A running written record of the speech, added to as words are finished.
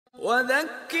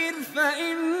وذكر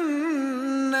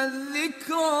فإن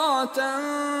الذكرى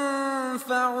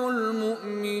تنفع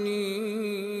المؤمنين.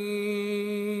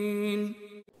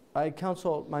 I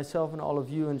counsel myself and all of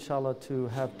you, inshallah, to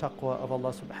have taqwa of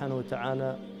Allah subhanahu wa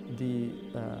ta'ala.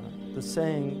 The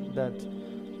saying that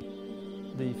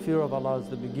the fear of Allah is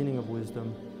the beginning of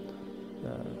wisdom,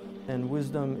 and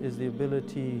wisdom is the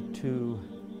ability to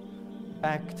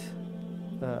act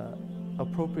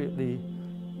appropriately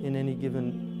in any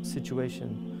given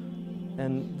situation.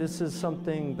 And this is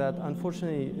something that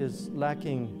unfortunately is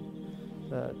lacking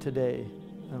today.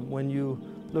 When you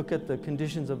look at the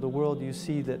conditions of the world, you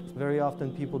see that very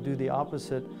often people do the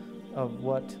opposite of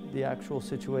what the actual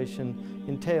situation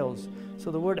entails.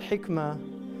 So the word hikmah,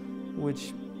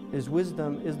 which is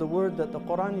wisdom, is the word that the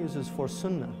Quran uses for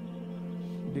sunnah.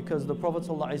 Because the Prophet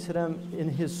ﷺ, in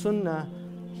his sunnah,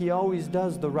 he always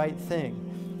does the right thing.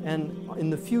 And in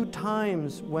the few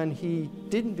times when he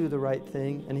didn't do the right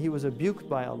thing and he was rebuked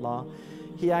by Allah,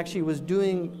 he actually was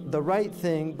doing the right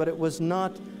thing, but it was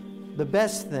not the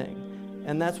best thing.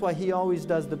 And that's why he always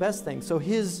does the best thing. So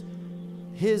his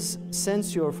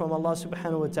censure from Allah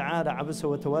subhanahu wa ta'ala, abasa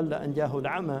wa tawalla an jahul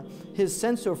ama, his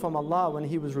censure from Allah when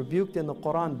he was rebuked in the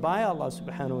Quran by Allah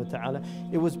subhanahu wa ta'ala,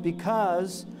 it was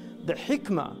because the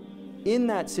hikmah in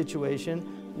that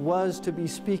situation was to be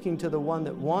speaking to the one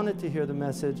that wanted to hear the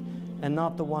message and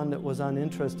not the one that was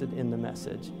uninterested in the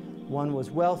message. One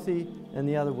was wealthy and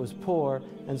the other was poor,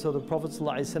 and so the Prophet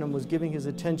ﷺ was giving his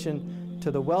attention to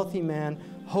the wealthy man,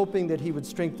 hoping that he would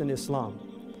strengthen Islam.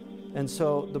 And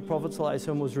so the Prophet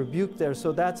ﷺ was rebuked there.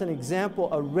 So that's an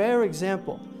example, a rare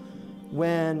example,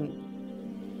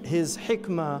 when his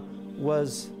hikmah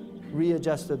was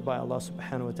readjusted by Allah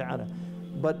subhanahu wa ta'ala.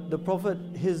 But the Prophet,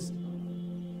 his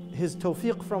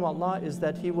tawfiq from Allah is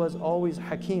that he was always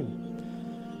hakim.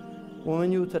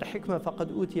 وَمَنْ يُؤْتَ الْحِكْمَةَ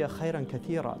فَقَدْ أُوتِيَ خَيْرًا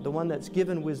كَثِيرًا. The one that's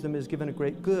given wisdom is given a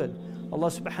great good. Allah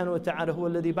subhanahu wa ta'ala هو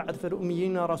الذي بعث في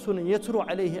الأميين رسولا يتلو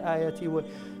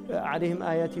عليهم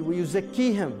آياته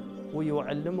ويزكيهم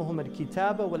ويعلمهم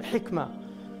الكتاب والحكمة.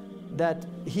 That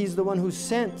he's the one who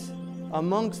sent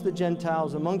amongst the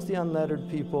Gentiles, amongst the unlettered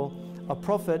people, a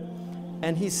prophet,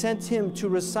 and he sent him to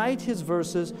recite his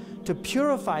verses, to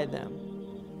purify them,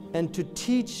 and to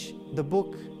teach the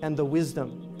book and the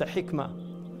wisdom, the hikmah.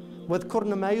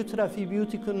 وَاذْكُرْنَ مَا يُتْلَى فِي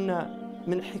بِيُوتِكُنَّ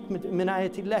مِنْ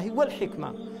آيَةِ اللَّهِ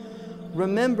وَالْحِكْمَةِ.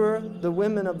 Remember, the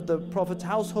women of the Prophet's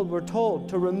household were told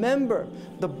to remember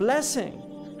the blessing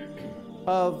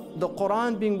of the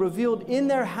Quran being revealed in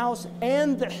their house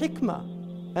and the hikmah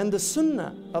and the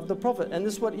sunnah of the Prophet. And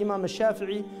this is what Imam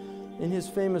al-Shafi'i in his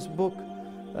famous book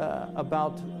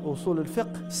about usul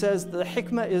al-fiqh says, the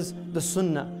hikmah is the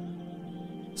sunnah.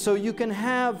 So you can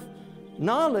have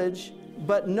knowledge,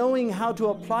 but knowing how to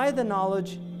apply the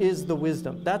knowledge is the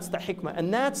wisdom. That's the hikmah.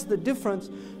 And that's the difference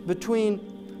between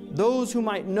those who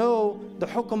might know the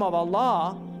hukum of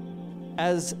Allah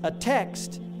as a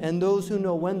text and those who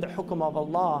know when the hukum of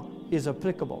Allah is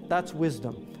applicable. That's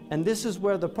wisdom. And this is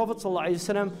where the Prophet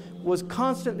ﷺ was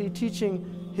constantly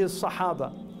teaching his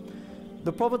Sahaba.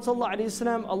 The Prophet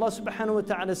ﷺ, Allah subhanahu wa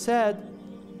ta'ala said,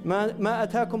 مَا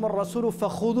أَتَاكُمُ الرَّسُولُ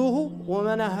فَخُذُوهُ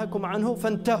وَمَا نَهَاكُمْ عَنْهُ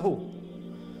فَانْتَهُوا.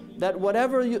 That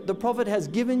whatever the Prophet has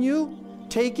given you,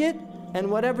 take it, and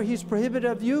whatever he's prohibited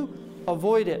of you,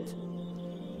 avoid it.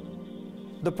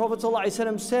 The Prophet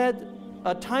ﷺ said,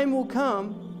 a time will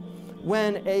come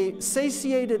when a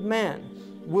satiated man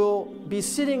will be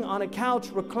sitting on a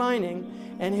couch reclining,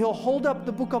 and he'll hold up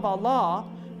the book of Allah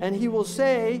and he will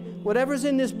say, whatever's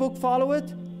in this book, follow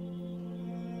it,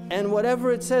 and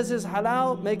whatever it says is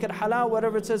halal, make it halal,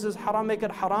 whatever it says is haram, make it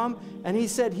haram. And he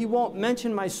said he won't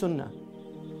mention my sunnah.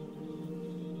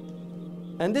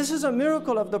 And this is a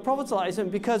miracle of the Prophet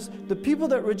ﷺ, because the people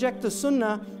that reject the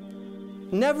sunnah,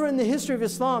 never in the history of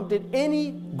Islam did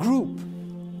any group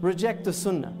reject the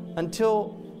sunnah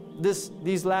until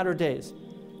these latter days,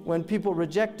 when people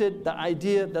rejected the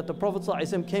idea that the Prophet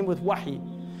ﷺ came with wahi.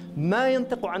 مَا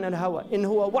يَنْتِقُ عَنَ الْهَوَىٰ إِنْ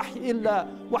هُوَ وَحْيٌ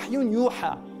إِلَّا وَحْيٌ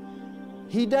يُوحَىٰ.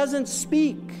 He doesn't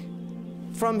speak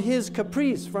from his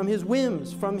caprice, from his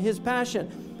whims, from his passion.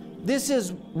 This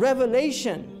is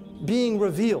revelation being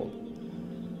revealed.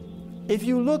 If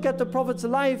you look at the Prophet's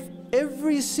life,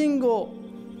 every single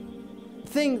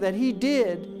thing that he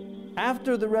did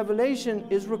after the revelation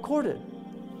is recorded.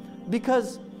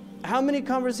 Because how many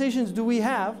conversations do we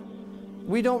have?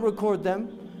 We don't record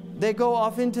them. They go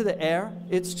off into the air.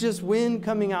 It's just wind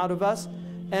coming out of us.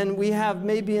 And we have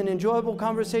maybe an enjoyable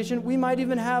conversation. We might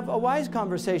even have a wise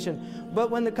conversation. But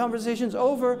when the conversation's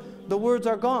over, the words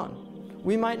are gone.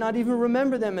 We might not even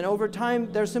remember them, and over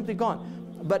time, they're simply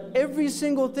gone. But every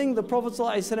single thing the Prophet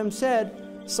ﷺ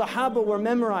said Sahaba were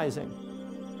memorizing.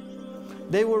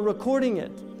 They were recording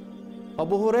it.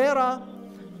 Abu Huraira,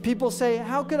 people say,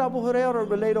 how could Abu Huraira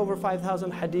relate over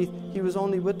 5,000 hadith? He was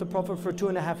only with the Prophet for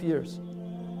 2.5 years.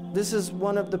 This is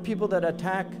one of the people that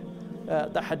attack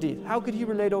the hadith. How could he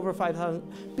relate over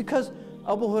 5,000? Because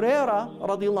Abu Huraira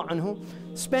radiallahu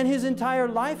anhu spent his entire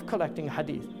life collecting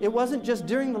hadith. It wasn't just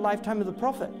during the lifetime of the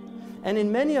Prophet. And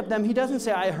in many of them, he doesn't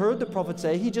say, I heard the Prophet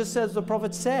say, he just says the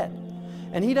Prophet said.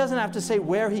 And he doesn't have to say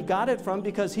where he got it from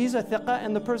because he's a thiqah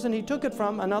and the person he took it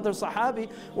from, another sahabi,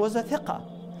 was a thiqah.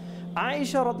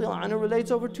 Aisha radiallahu anha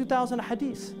relates over 2,000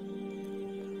 hadiths.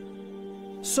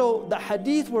 So the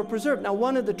hadith were preserved. Now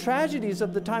one of the tragedies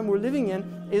of the time we're living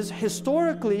in is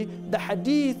historically the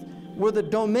hadith were the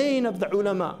domain of the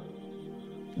ulama.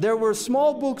 There were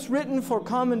small books written for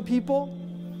common people,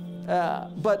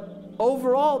 but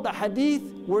overall the hadith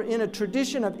were in a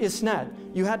tradition of isnad.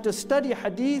 You had to study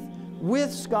hadith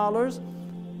with scholars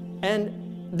and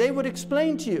they would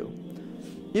explain to you.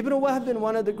 Ibn Wahb,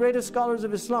 one of the greatest scholars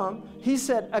of Islam, he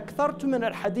said, أكثرت من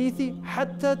الحديث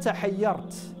حتى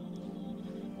تحيرت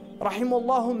رحم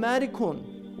الله مالك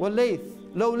والليث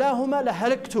لولاهما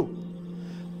لهلكت.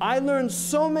 I learned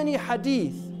so many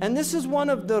hadith, and this is one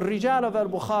of the rijal of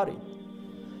al-Bukhari.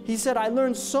 He said, I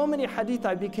learned so many hadith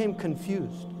I became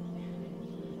confused.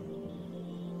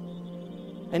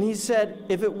 And he said,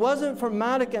 if it wasn't for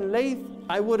Malik and Layth,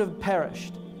 I would have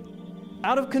perished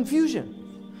out of confusion.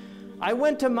 I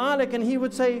went to Malik and he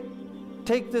would say,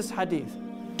 take this hadith,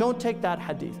 don't take that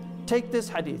hadith, take this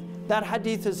hadith, that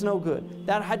hadith is no good,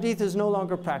 that hadith is no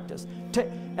longer practiced.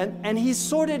 And he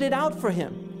sorted it out for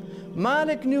him.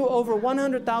 Malik knew over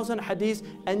 100,000 hadiths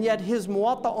and yet his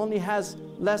Muwatta only has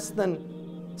less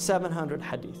than 700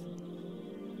 hadith.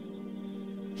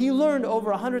 He learned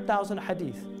over 100,000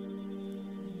 hadith.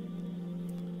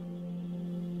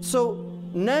 So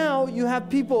now you have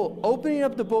people opening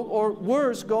up the book, or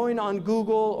worse, going on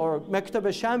Google or Maktaba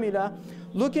Shamila,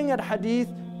 looking at hadith,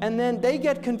 and then they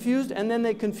get confused and then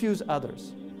they confuse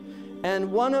others.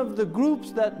 And one of the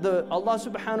groups that Allah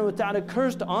subhanahu wa ta'ala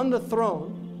cursed on the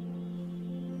throne,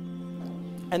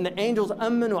 and the angels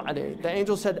amanu alayh, the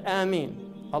angel said Ameen.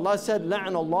 Allah said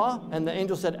La'an Allah, and the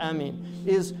angel said Ameen,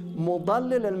 is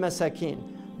Mudallil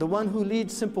al-Masakin, the one who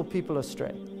leads simple people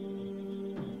astray.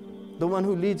 The one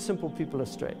who leads simple people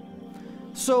astray.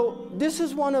 So this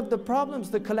is one of the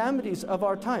problems, the calamities of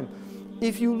our time.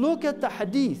 If you look at the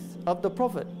hadith of the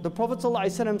Prophet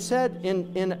ﷺ said in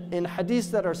hadiths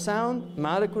that are sound,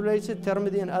 Malik relates it,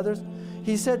 Tirmidhi and others,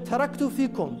 he said, Taraktu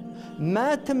fikum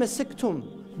ma tamasiktum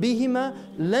bihima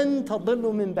lan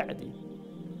tadillu min ba'di.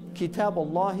 Kitab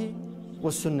Allahi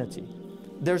wa sunnati.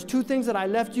 There's two things that I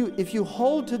left you. If you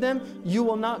hold to them, you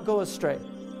will not go astray.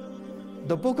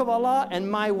 The book of Allah and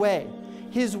my way.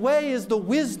 His way is the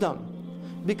wisdom,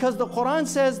 because the Quran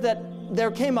says that there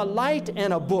came a light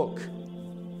and a book.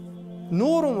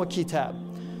 Nurun wa kitab.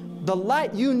 The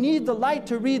light, you need the light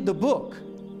to read the book.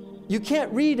 You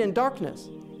can't read in darkness.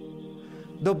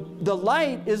 The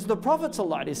light is the Prophet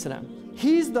ﷺ.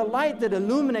 He's the light that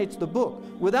illuminates the book.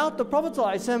 Without the Prophet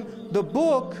ﷺ, the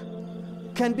book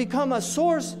can become a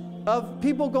source of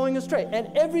people going astray.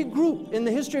 And every group in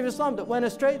the history of Islam that went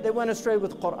astray, they went astray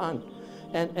with Quran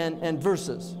and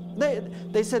verses.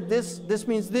 They said this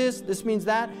means this means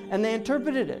that, and they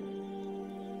interpreted it.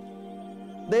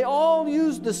 They all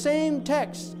used the same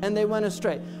text and they went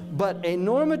astray. But a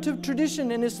normative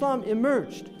tradition in Islam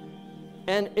emerged,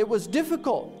 and it was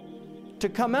difficult to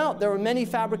come out. There were many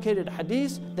fabricated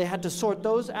hadiths. They had to sort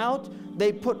those out.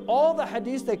 They put all the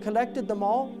hadiths, they collected them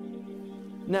all.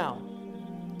 Now,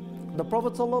 the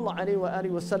Prophet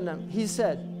ﷺ, he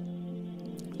said,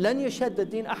 لَنْ يَشَدَّ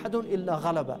الدِّينَ أَحَدٌ إِلَّا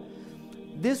غَلَبَ.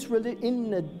 This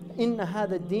religion, إِنَّ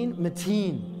هَذَا الدِّينَ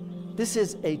مَتِينٌ. This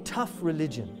is a tough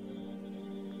religion.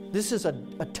 This is a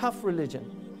tough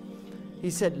religion. He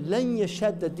said, لَنْ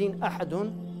يَشَدَّ الدِّينَ أَحَدٌ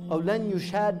أو لَنْ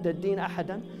يُشَادَّ الدِّينَ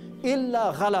أَحَدًا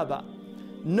إِلَّا غَلَبَ.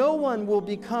 No one will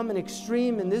become an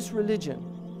extreme in this religion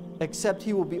except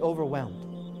he will be overwhelmed.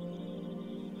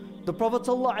 The Prophet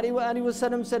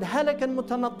ﷺ said, هَلَكَ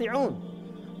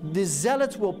الْمُتَنَطِّعُونَ. The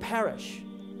zealots will perish.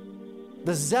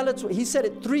 The zealots, he said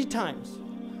it 3 times.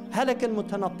 هَلَكَ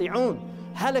الْمُتَنَطِّعُونَ.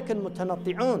 هَلَكَ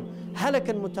الْمُتَنَطِّعُونَ. هَلَكَ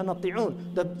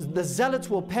الْمُتَنَطِّعُونَ. The zealots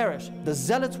will perish. The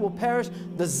zealots will perish.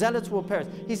 The zealots will perish.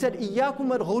 He said,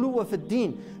 إِيَّاكُمَ الْغُلُوَّ فِي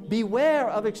الدِّينِ. Beware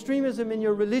of extremism in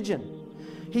your religion.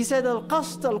 He said,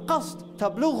 الْقَسْطَ الْقَسْطَ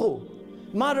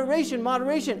تَبْلُغُ. Moderation,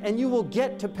 moderation, and you will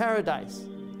get to paradise.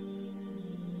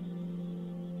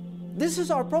 This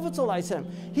is our Prophet ﷺ.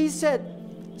 He said,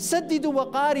 Saddidu wa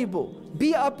qaribu.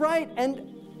 Be upright and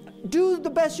do the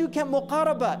best you can.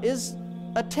 Muqaraba is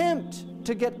attempt.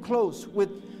 to get close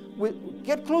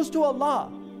get close to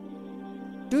Allah.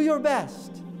 Do your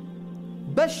best.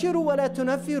 Bashiru wa la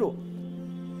tunaffiru.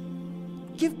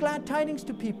 Give glad tidings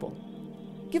to people.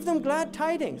 Give them glad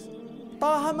tidings.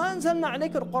 طه ما أنزلنا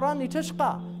عليك القرآن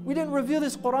لتشقى. We didn't reveal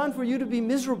this Quran for you to be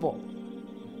miserable.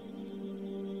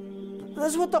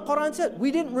 That's what the Quran said.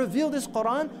 We didn't reveal this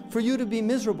Quran for you to be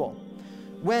miserable.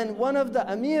 When one of the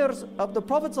emirs of the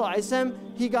Prophet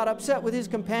ﷺ, he got upset with his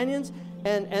companions,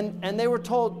 and they were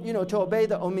told, you know, to obey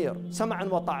the emir. Sam'an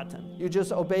wa ta'atan. You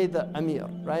just obey the emir,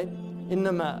 right?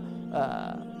 إنما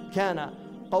كان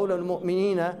قول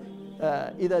المؤمنين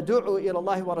إذا دعوا إلى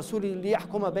الله ورسوله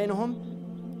ليحكم بينهم,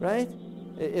 right?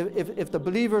 If the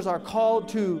believers are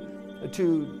called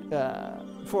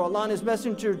for Allah and His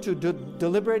Messenger to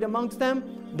deliberate amongst them,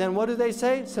 then what do they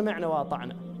say? سمعنا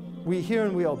وأطعنا. We hear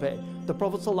and we obey. The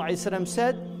Prophet ﷺ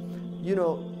said, you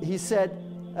know, he said,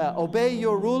 obey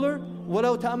your ruler,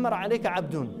 وَلَوْ تَأَمَّرَ عَلَيْكَ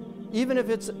عَبْدٌ. Even if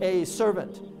it's a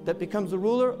servant that becomes the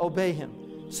ruler, obey him.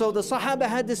 So the Sahaba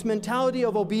had this mentality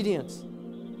of obedience.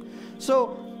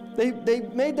 So they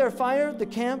made their fire, the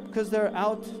camp, because they're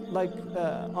out like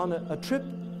on a trip,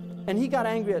 and he got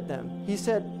angry at them. He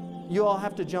said, you all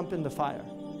have to jump in the fire.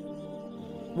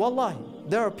 Wallahi,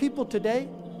 there are people today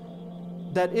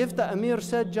that if the Amir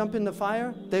said jump in the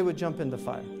fire, they would jump in the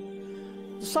fire.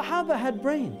 The Sahaba had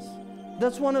brains.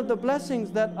 That's one of the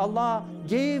blessings that Allah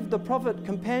gave the Prophet,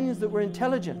 companions that were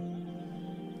intelligent.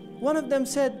 One of them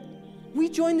said, we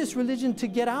joined this religion to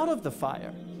get out of the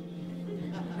fire.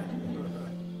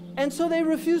 And so they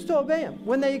refused to obey him.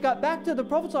 When they got back to the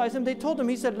Prophet ﷺ, they told him,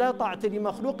 he said, لا طاعة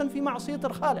لمخلوق في معصية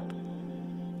الخالق.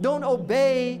 Don't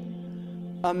obey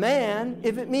a man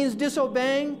if it means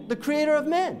disobeying the creator of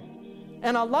men.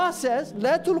 And Allah says,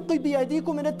 لا تلقي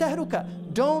بأيديكم إلى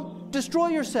التهلكة. Don't destroy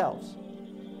yourselves.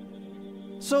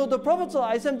 So the Prophet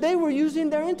ﷺ, they were using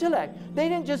their intellect. They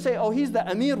didn't just say, oh, he's the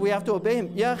Amir, we have to obey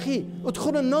him. Ya akhi,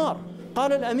 udkhul an-nar.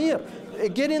 قال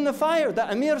الأمير, get in the fire.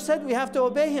 The Amir said we have to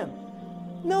obey him.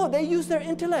 No, they use their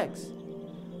intellects.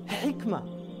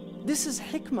 Hikmah. This is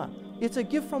hikmah. It's a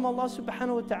gift from Allah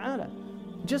subhanahu wa ta'ala.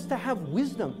 Just to have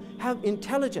wisdom, have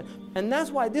intelligence. And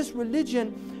that's why this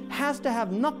religion has to have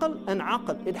naql and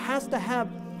aql. It has to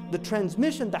have the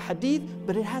transmission, the hadith,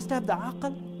 but it has to have the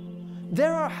aql.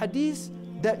 There are hadiths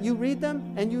that you read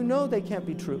them and you know they can't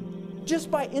be true.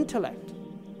 Just by intellect.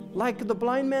 Like the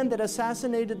blind man that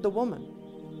assassinated the woman.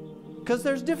 Because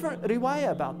there's different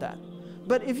riwayah about that.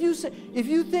 But if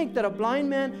you think that a blind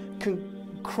man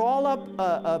can crawl up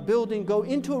a building, go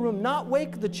into a room, not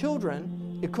wake the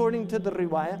children, according to the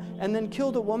riwayah, and then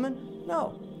kill the woman,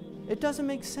 no, it doesn't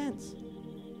make sense.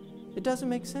 It doesn't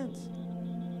make sense.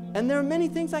 And there are many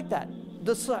things like that.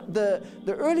 The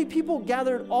early people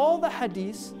gathered all the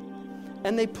hadiths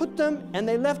and they put them and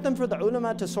they left them for the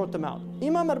ulama to sort them out.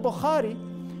 Imam al-Bukhari,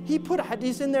 he put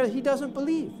hadiths in there he doesn't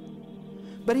believe.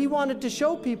 But he wanted to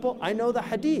show people, I know the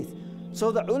hadith. So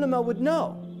the ulama would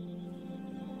know.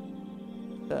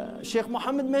 Sheikh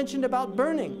Muhammad mentioned about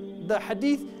burning. The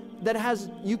hadith that has,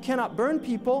 you cannot burn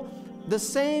people. The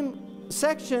same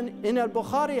section in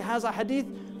al-Bukhari has a hadith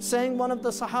saying one of the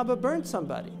Sahaba burned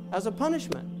somebody as a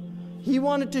punishment. He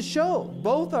wanted to show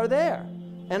both are there.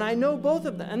 And I know both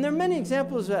of them. And there are many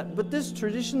examples of that. But this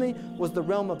traditionally was the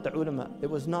realm of the ulama. It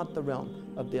was not the realm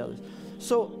of the others.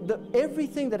 So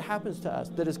everything that happens to us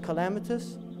that is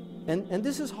calamitous, and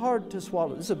this is hard to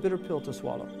swallow. This is a bitter pill to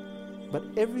swallow. But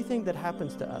everything that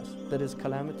happens to us that is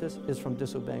calamitous is from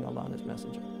disobeying Allah and His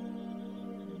Messenger.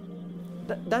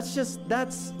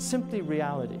 That's simply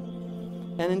reality.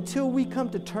 And until we come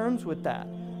to terms with that,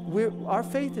 our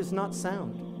faith is not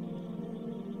sound.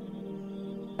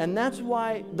 And that's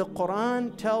why the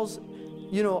Quran tells,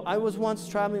 you know, I was once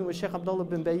traveling with Sheikh Abdullah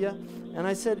bin Bayya, and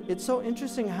I said, it's so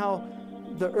interesting how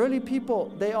the early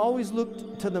people, they always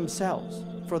looked to themselves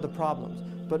for the problems.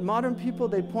 But modern people,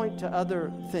 they point to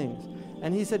other things.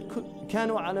 And he said,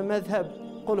 كانوا على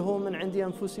مذهب قل هو من عند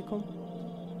أنفسكم.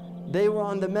 They were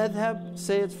on the madhab,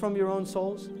 say it's from your own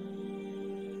souls.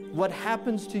 What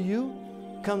happens to you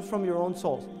comes from your own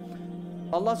souls.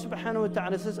 Allah subhanahu wa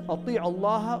ta'ala says, أطيعوا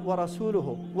الله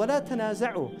ورسوله ولا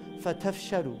تنازعوا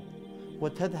فتفشلوا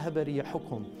وتذهب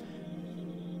ريحكم.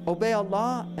 Obey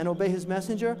Allah and obey His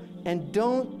Messenger and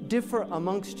don't differ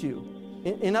amongst you.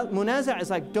 Munaza' is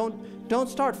like don't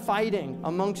start fighting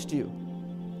amongst you,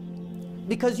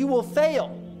 because you will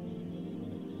fail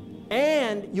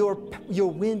and your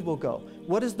wind will go.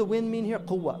 What does the wind mean here?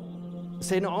 Quwwah.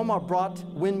 Sayyidina Umar brought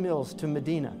windmills to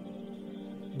Medina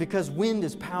because wind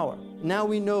is power. Now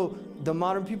we know the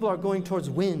modern people are going towards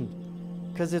wind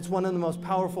because it's one of the most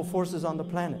powerful forces on the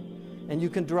planet. and you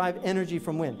can derive energy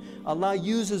from wind. Allah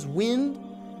uses wind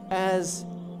as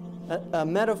a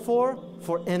metaphor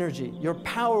for energy. Your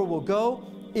power will go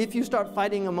if you start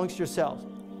fighting amongst yourselves.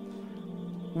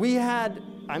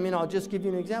 I'll just give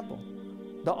you an example.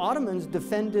 The Ottomans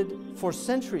for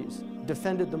centuries,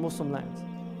 defended the Muslim lands.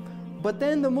 But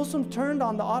then the Muslims turned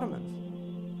on the Ottomans.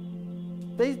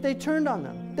 They turned on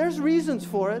them. There's reasons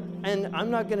for it, and I'm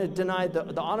not going to deny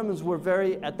the Ottomans were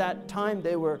at that time,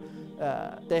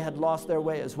 they had lost their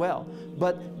way as well.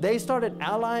 But they started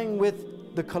allying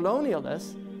with the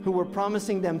colonialists who were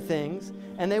promising them things,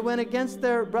 and they went against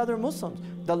their brother Muslims.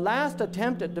 The last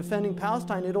attempt at defending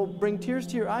Palestine, it'll bring tears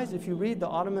to your eyes if you read the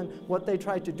Ottoman, what they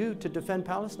tried to do to defend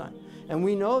Palestine. And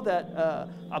we know that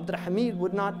Abd al-Hamid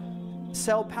would not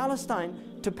sell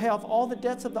Palestine to pay off all the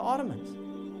debts of the Ottomans,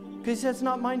 because he said, it's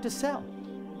not mine to sell.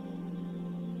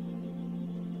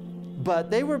 But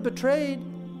they were betrayed,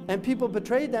 and people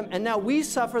betrayed them, and now we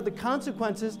suffer the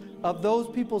consequences of those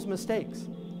people's mistakes.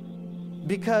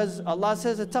 Because Allah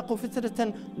says, اتَّقُوا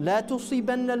فِتْرَةً لَا تُصِيبَنَّ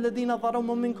الَّذِينَ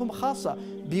ظَلَمُوا مِنْكُمْ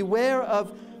خَاصَّةً. Beware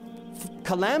of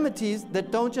calamities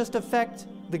that don't just affect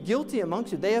the guilty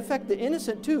amongst you, they affect the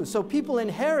innocent too. So people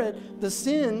inherit the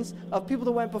sins of people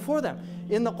that went before them.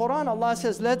 In the Quran, Allah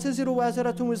says, لَا تَزِرُ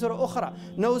وَازِرَةٌ وِزْرَ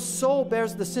أُخْرَى. No soul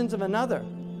bears the sins of another.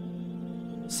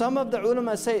 Some of the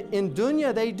ulama say, in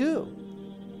dunya they do.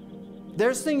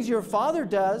 There's things your father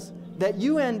does that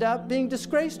you end up being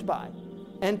disgraced by.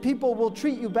 And people will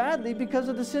treat you badly because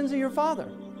of the sins of your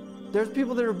father. There's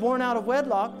people that are born out of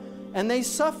wedlock and they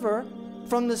suffer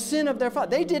from the sin of their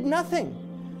father. They did nothing.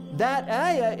 That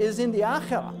ayah is in the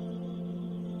akhirah.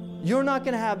 You're not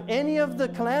going to have any of the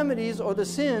calamities or the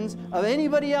sins of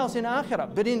anybody else in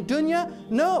akhirah. But in dunya,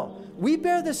 no. We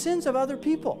bear the sins of other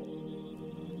people.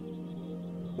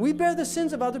 We bear the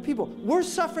sins of other people. We're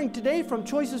suffering today from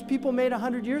choices people made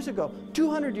 100 years ago,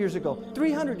 200 years ago,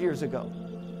 300 years ago.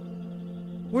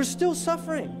 We're still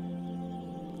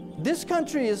suffering. This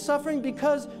country is suffering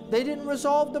because they didn't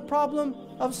resolve the problem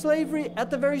of slavery at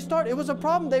the very start. It was a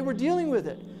problem, they were dealing with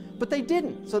it, but they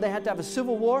didn't. So they had to have a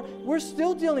civil war. We're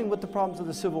still dealing with the problems of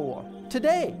the Civil War.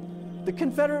 Today, the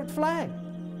Confederate flag.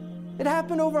 It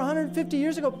happened over 150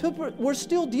 years ago. We're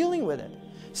still dealing with it.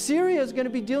 Syria is going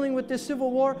to be dealing with this civil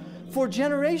war for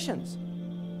generations.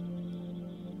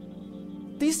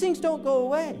 These things don't go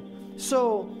away.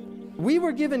 So we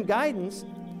were given guidance.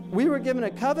 We were given a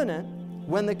covenant.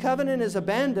 When the covenant is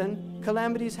abandoned,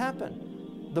 calamities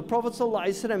happen. The Prophet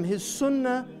ﷺ, his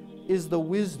sunnah is the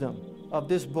wisdom of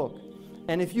this book.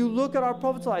 And if you look at our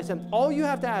Prophet ﷺ, all you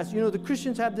have to ask, the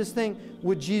Christians have this thing,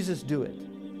 would Jesus do it?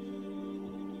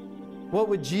 What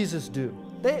would Jesus do?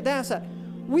 They ask that.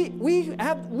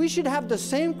 We should have the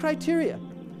same criteria.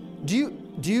 Do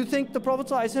you think the Prophet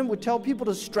ﷺ would tell people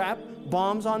to strap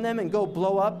bombs on them and go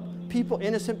blow up people,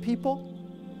 innocent people?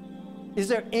 Is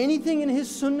there anything in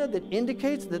his sunnah that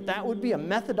indicates that that would be a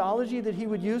methodology that he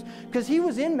would use? Because he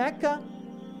was in Mecca.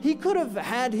 He could have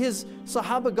had his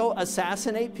Sahaba go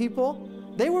assassinate people.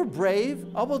 They were brave.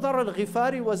 Abu Dharr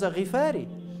al-Ghifari was a Ghifari.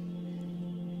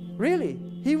 Really,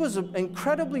 he was an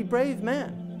incredibly brave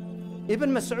man.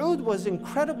 Ibn Mas'ud was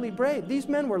incredibly brave. These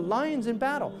men were lions in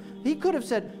battle. He could have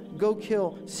said, go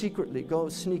kill secretly, go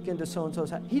sneak into so-and-so's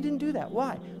house. He didn't do that.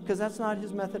 Why? Because that's not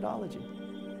his methodology.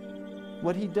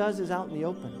 What he does is out in the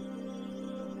open.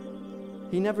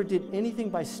 He never did anything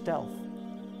by stealth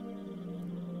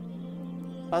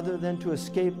other than to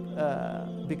escape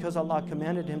because Allah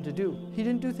commanded him to do. He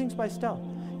didn't do things by stealth.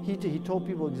 He told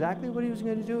people exactly what he was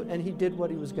going to do, and he did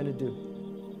what he was going to do.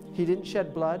 He didn't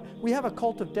shed blood. We have a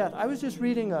cult of death. I was just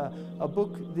reading a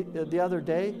book the other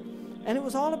day, and it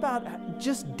was all about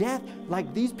just death.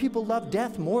 Like, these people love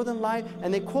death more than life,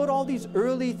 and they quote all these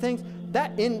early things.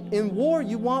 That in war,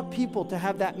 you want people to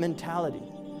have that mentality.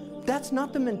 That's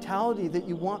not the mentality that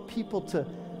you want people to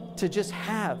just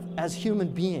have as human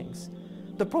beings.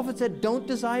 The Prophet said, don't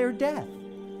desire death.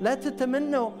 لا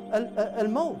تتمنوا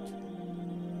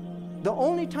الموت. The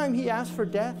only time he asked for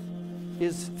death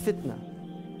is fitna.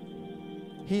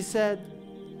 He said,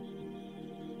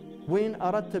 وَإِنْ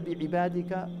أَرَدْتَ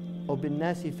بِعِبَادِكَ أَوْ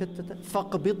بِالنَّاسِ فِتَّةً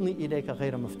فَقْبِضْنِي إِلَيْكَ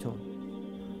غَيْرَ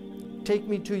مَفْتُونٍ. Take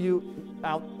me to you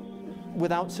out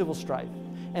without civil strife.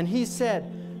 And he said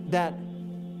that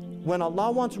when Allah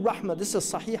wants rahmah, this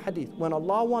is a sahih hadith, when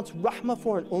Allah wants rahmah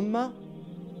for an ummah,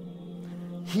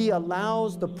 He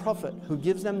allows the Prophet who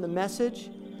gives them the message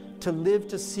to live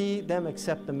to see them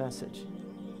accept the message.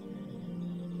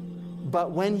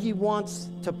 But when He wants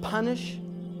to punish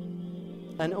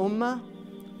an ummah,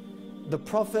 the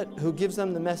Prophet who gives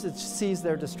them the message sees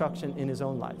their destruction in his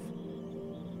own life.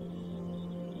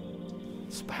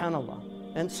 SubhanAllah.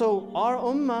 And so our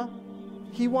ummah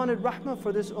He wanted rahmah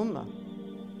for this ummah.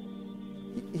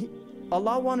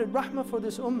 Allah wanted rahmah for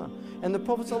this ummah. And the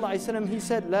Prophet ﷺ, he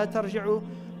said, لا ترجعوا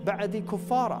بعدي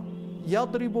كفارا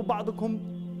يضرب بعضكم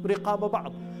رقاب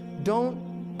بعض.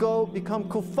 Don't go become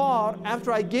kuffar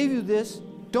after I gave you this.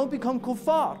 Don't become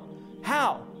kuffar.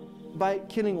 How? By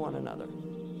killing one another.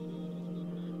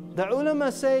 The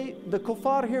ulama say the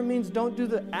kuffar here means don't do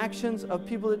the actions of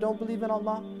people that don't believe in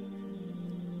Allah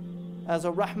as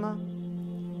a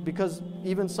rahmah, because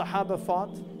even Sahaba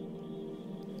fought.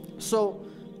 So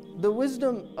the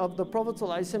wisdom of the Prophet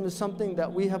ﷺ is something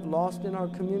that we have lost in our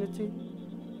community.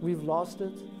 We've lost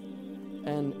it.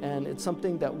 And it's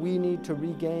something that we need to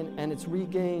regain, and it's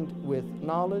regained with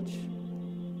knowledge,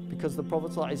 because the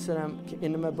Prophet ﷺ,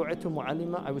 إِنَّمَا بُعِثْتُ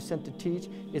مُعَلِّمًا, I was sent to teach.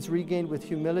 It's regained with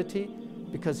humility,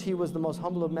 because he was the most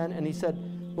humble of men, and he said,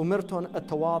 أُمِرْتُ أَنْ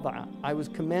أَتَوَاضَعَ, I was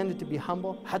commanded to be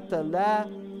humble, حَتَّى لَا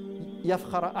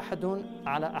يَفْخَرَ أَحَدٌ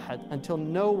عَلَى أَحَدٍ, until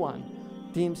no one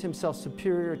deems himself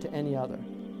superior to any other.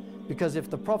 Because if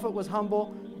the Prophet was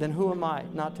humble, then who am I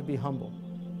not to be humble?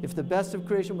 If the best of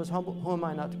creation was humble, who am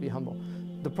I not to be humble?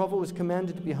 The Prophet was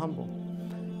commanded to be humble.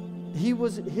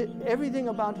 Everything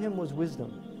about him was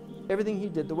wisdom. Everything he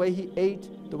did, the way he ate,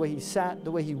 the way he sat,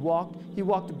 the way he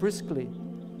walked briskly.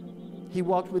 He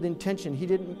walked with intention. He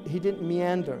didn't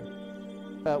meander.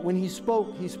 When he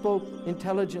spoke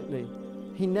intelligently.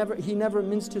 He never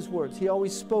minced his words. He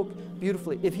always spoke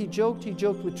beautifully. If he joked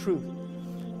with truth.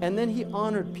 And then he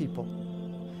honored people.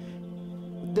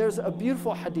 There's a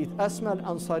beautiful hadith. Asma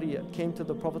al-Ansariya came to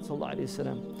the Prophet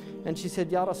ﷺ, and she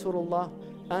said, Ya Rasulullah,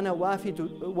 ana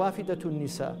wafidatun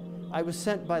nisa. I was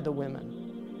sent by the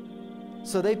women.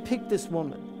 So they picked this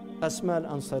woman, Asma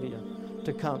al-Ansariya,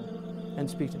 to come and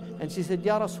speak to her. And she said,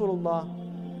 Ya Rasulullah,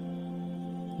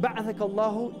 ba'athaka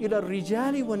Allahu ila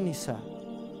al-rijali wal-nisa.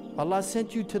 Allah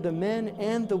sent you to the men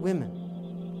and the women.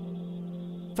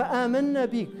 فَآمَنَّا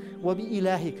بِكَ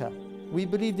وَبِإِلَهِكَ. We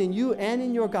believed in you and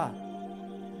in your God.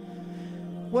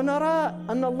 وَنَرَى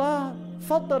أَنَّ اللَّهَ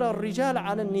فَضَّلَ الرِّجَالَ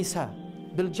عَلَى النِّسَاءِ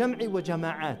بِالْجَمْعِ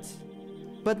وَجَمَاعَاتِ.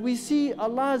 But we see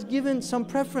Allah has given some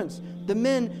preference. The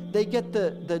men, they get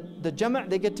the jama',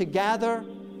 they get to gather,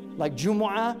 like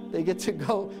Jumu'ah, they get to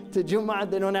go to Jumu'ah,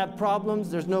 they don't have problems,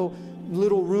 there's no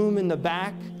little room in the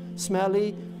back,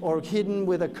 smelly, or hidden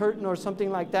with a curtain or something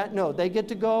like that. No, they get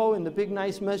to go in the big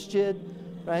nice masjid,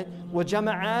 right?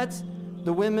 وَجَمَاعَات,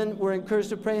 the women were encouraged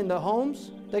to pray in the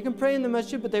homes. They can pray in the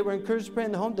masjid, but they were encouraged to pray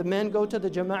in the home. The men go to the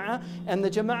jama'ah, and the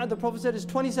jama'ah, the Prophet said, is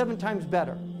 27 times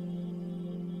better.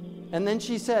 And then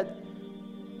she said,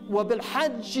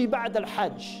 وَبِالْحَجِّ بَعْدَ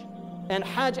الْحَجِّ, and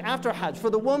hajj after hajj. For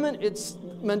the woman, it's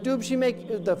mandub, she make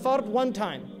the fard one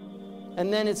time.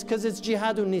 And then it's because it's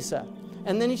jihadun nisa.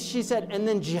 And then she said, and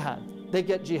then jihad. They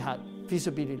get jihad, fi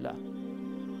sabilillah.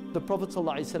 The Prophet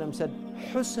ﷺ said,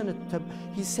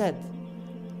 he said,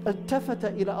 التفت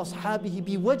إلى أصحابه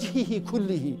بوجهه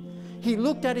كله. He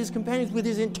looked at his companions with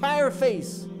his entire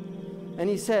face, and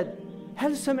he said,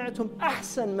 هل سمعتم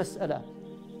أحسن مسألة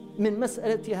من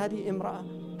مسألة هذه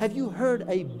امرأة? Have you heard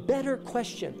a better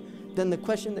question than the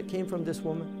question that came from this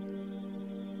woman?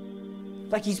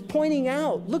 Like he's pointing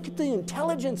out, look at the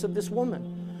intelligence of this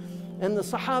woman. And the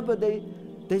Sahaba,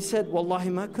 they said, Wallahi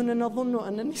ma kunna nadhunnu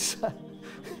anna nisa.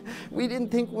 We didn't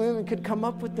think women could come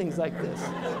up with things like this.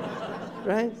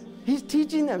 Right? He's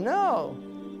teaching them, no.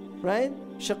 Right?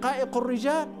 Shaqa'iq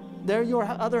al-rijal, they're your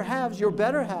other halves, your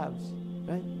better halves.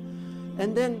 Right?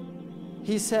 And then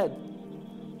he said,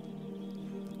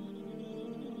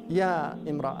 Ya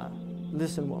imra'a,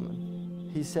 listen woman.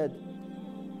 He said,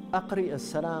 Aqri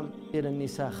as-salam ila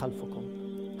nisa khalfaki.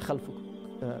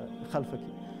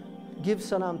 Give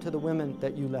salam to the women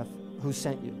that you left, who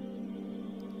sent you.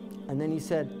 And then he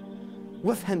said,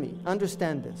 wafhami,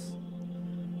 understand this.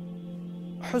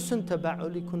 حسن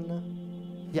تبعلكن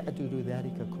يعدل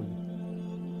ذلك كله.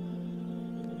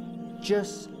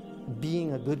 Just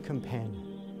being a good companion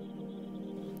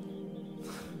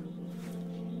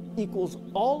equals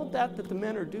all of that the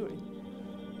men are doing.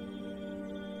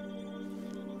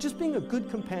 Just being a good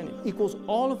companion equals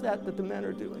all of that the men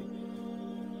are doing.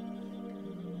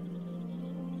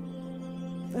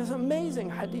 That's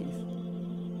amazing hadith.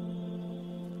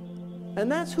 And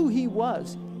that's who he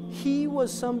was. He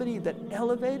was somebody that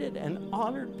elevated and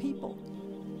honored people.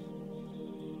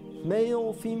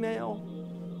 Male, female,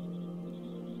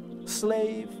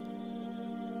 slave.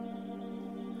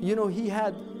 You know, he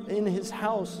had in his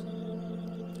house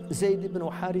Zayd ibn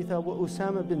Haritha wa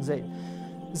Usama bin Zayd.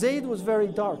 Zayd was very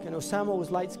dark and Usama was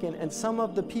light-skinned, and some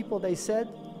of the people, they said,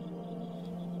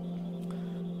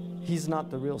 he's not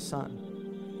the real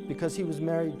son, because he was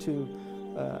married to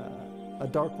a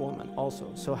dark woman also.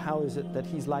 So how is it that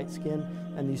he's light-skinned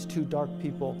and these two dark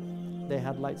people, they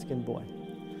had light-skinned boy?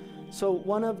 So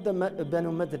one of the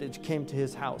Banu Madraj came to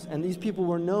his house, and these people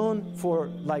were known for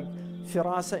like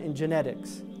firasa in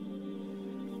genetics.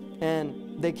 And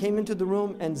they came into the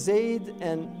room, and Zayd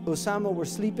and Osama were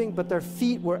sleeping, but their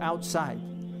feet were outside.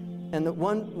 And the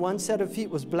one set of feet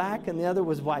was black and the other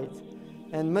was white.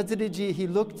 And Madraji, he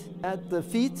looked at the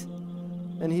feet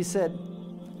and he said,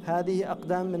 "Hadihi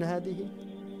aqdam min hadihi."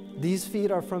 These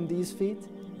feet are from these feet.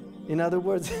 In other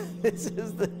words, this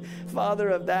is the father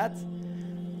of that.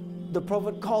 The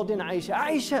Prophet called in Aisha,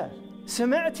 "Aisha,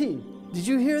 sami'ti, did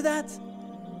you hear that?"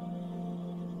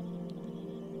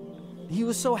 He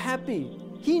was so happy.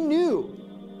 He knew,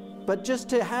 but just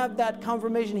to have that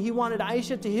confirmation, he wanted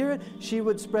Aisha to hear it. She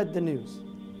would spread the news.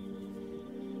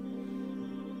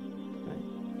 Right?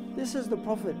 This is the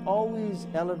Prophet, always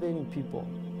elevating people.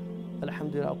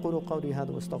 Alhamdulillah, aqulu qawli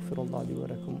hadha wa astaghfirullah li wa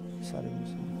lakum sa'il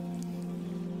muslimin.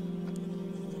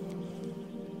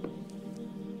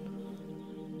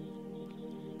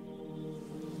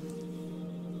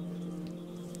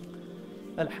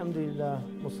 الحمد لله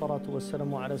والصلاة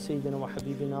والسلام على سيدنا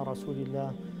وحبيبنا رسول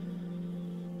الله.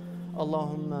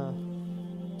 اللهم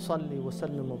صل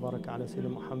وسلم وبارك على سيدنا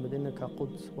محمد، إنك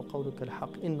قدس وقولك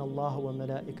الحق، إن الله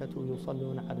وملائكته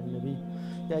يصلون على النبي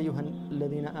يا أيها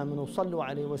الذين آمنوا صلوا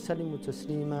عليه وسلموا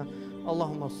تسليما.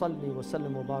 اللهم صل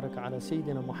وسلم وبارك على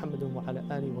سيدنا محمد وعلى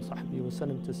آله وصحبه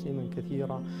وسلم تسليما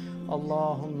كثيرا.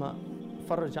 اللهم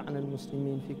فرج عن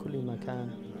المسلمين في كل مكان.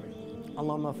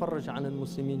 اللهم فرج عن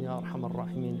المسلمين يا أرحم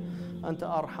الراحمين، أنت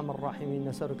أرحم الراحمين،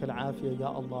 نسألك العافية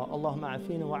يا الله. اللهم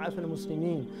عافينا وعاف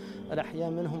المسلمين الأحياء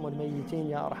منهم والميتين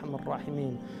يا أرحم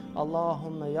الراحمين.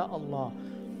 اللهم يا الله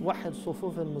وحد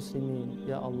صفوف المسلمين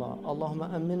يا الله. اللهم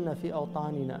أمنا في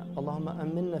أوطاننا، اللهم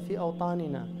أمنا في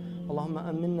أوطاننا، اللهم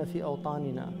أمنا في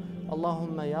أوطاننا.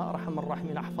 اللهم يا أرحم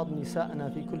الراحمين احفظ نساءنا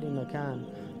في كل مكان،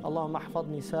 اللهم احفظ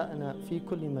نساءنا في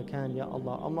كل مكان يا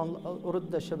الله. اللهم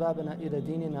رد شبابنا إلى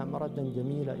ديننا مردا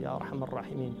جميلا يا أرحم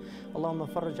الراحمين. اللهم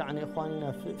فرج عن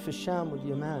إخواننا في الشام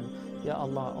واليمن يا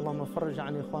الله. اللهم فرج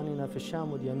عن إخواننا في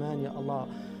الشام واليمن يا الله،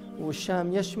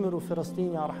 والشام يشمل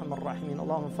فلسطين يا أرحم الراحمين.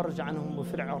 اللهم فرج عنهم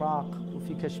وفي العراق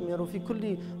وفي كشمير وفي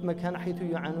كل مكان حيث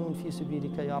يعانون في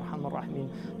سبيلك يا أرحم الراحمين.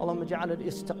 اللهم اجعل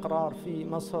الاستقرار في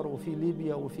مصر وفي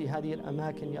ليبيا وفي هذه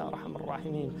الأماكن يا أرحم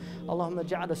الراحمين. اللهم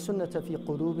اجعل السنة في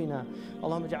قلوبنا،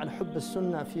 اللهم اجعل حب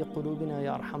السنة في قلوبنا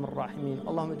يا أرحم الراحمين.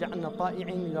 اللهم اجعلنا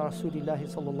طائعين لرسول الله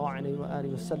صلى الله عليه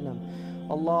وآله وسلم.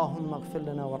 اللهم اغفر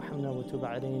لنا وارحمنا وتب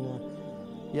علينا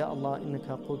يا الله، إنك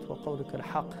قلت وقولك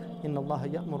الحق، إن الله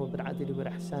يأمر بالعدل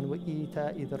والإحسان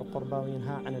وإيتاء ذي القربى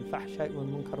وينهى عن الفحشاء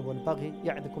والمنكر والبغي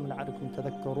يعظكم لعلكم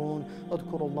تذكرون.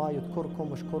 اذكروا الله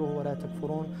يذكركم واشكروه ولا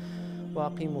تكفرون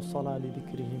وأقيموا الصلاة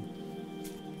لذكره.